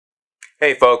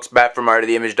Hey folks, Matt from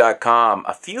Light-emitting.com.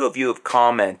 A few of you have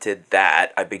commented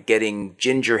that I've been getting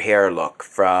ginger hair look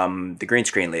from the green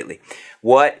screen lately.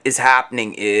 What is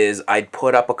happening is I'd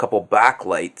put up a couple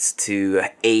backlights to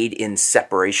aid in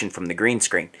separation from the green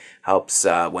screen. Helps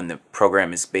when the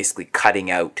program is basically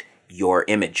cutting out your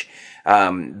image.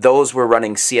 Those were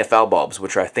running CFL bulbs,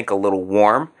 which are I think a little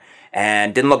warm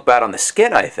and didn't look bad on the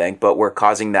skin, I think, but were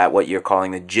causing that what you're calling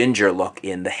the ginger look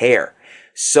in the hair.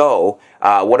 So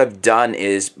what I've done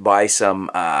is buy some,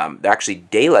 they're actually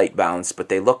daylight balanced, but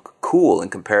they look cool in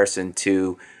comparison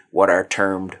to what are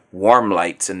termed warm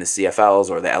lights in the CFLs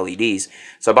or the LEDs.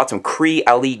 So I bought some Cree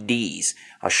LEDs.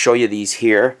 I'll show you these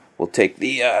here. We'll take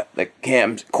the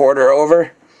camcorder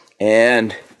over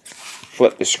and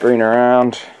flip the screen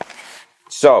around.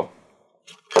 So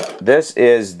this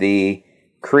is the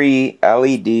Cree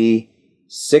LED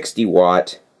 60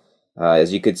 watt.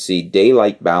 As you could see,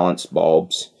 daylight balance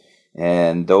bulbs,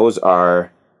 and those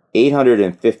are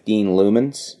 815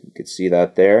 lumens. You could see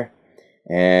that there,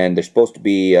 and they're supposed to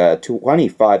be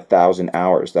 25,000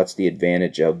 hours. That's the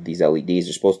advantage of these LEDs.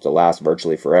 They're supposed to last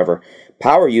virtually forever.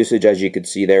 Power usage, as you could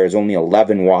see there, is only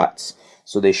 11 watts,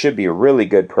 so they should be a really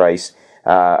good price.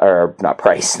 Or not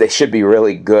price, they should be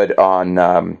really good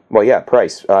on,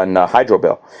 price on hydro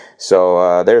bill.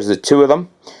 So there's the two of them.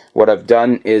 What I've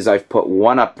done is I've put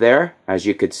one up there, as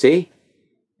you could see,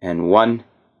 and one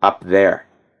up there.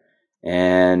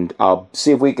 And I'll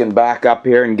see if we can back up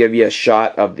here and give you a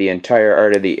shot of the entire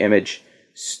Art of the Image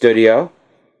studio.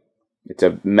 It's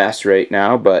a mess right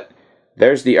now, but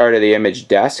there's the Art of the Image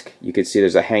desk. You can see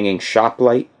there's a hanging shop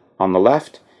light on the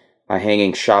left, a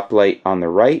hanging shop light on the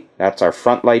right. That's our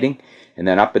front lighting. And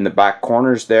then up in the back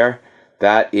corners there,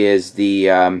 that is the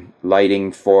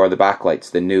lighting for the backlights,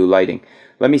 the new lighting.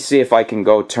 Let me see if I can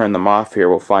go turn them off here.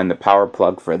 We'll find the power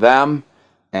plug for them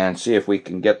and see if we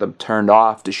can get them turned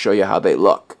off to show you how they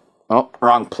look. Oh,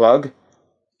 wrong plug.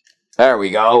 There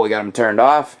we go. We got them turned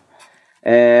off.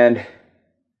 And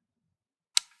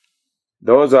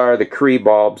those are the Cree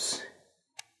bulbs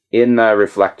in the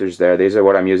reflectors there. These are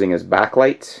what I'm using as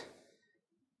backlights.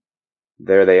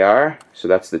 There they are. So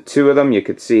that's the two of them. You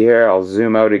could see here. I'll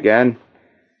zoom out again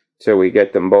till we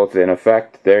get them both in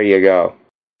effect. There you go.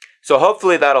 So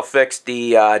hopefully that'll fix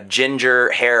the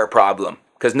ginger hair problem.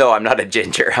 Because no, I'm not a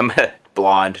ginger. I'm a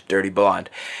blonde, dirty blonde.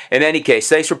 In any case,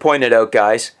 thanks for pointing it out,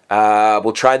 guys.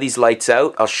 We'll try these lights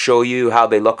out. I'll show you how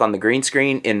they look on the green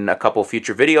screen in a couple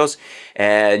future videos,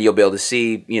 and you'll be able to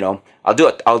see, you know, I'll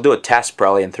do a test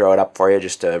probably and throw it up for you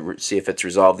just to see if it's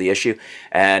resolved the issue.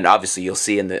 And obviously you'll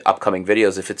see in the upcoming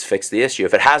videos if it's fixed the issue.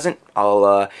 If it hasn't,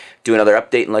 I'll do another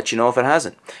update and let you know if it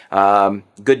hasn't.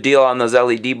 Good deal on those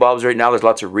LED bulbs right now. There's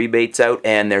lots of rebates out,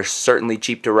 and they're certainly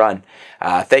cheap to run.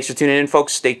 Thanks for tuning in,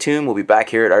 folks. Stay tuned. We'll be back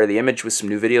here at Art of the Image with some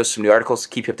new videos, some new articles to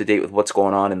keep you up to date with what's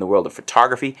going on in the world of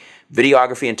photography,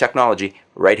 videography, and technology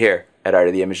right here at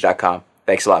artoftheimage.com.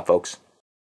 Thanks a lot, folks.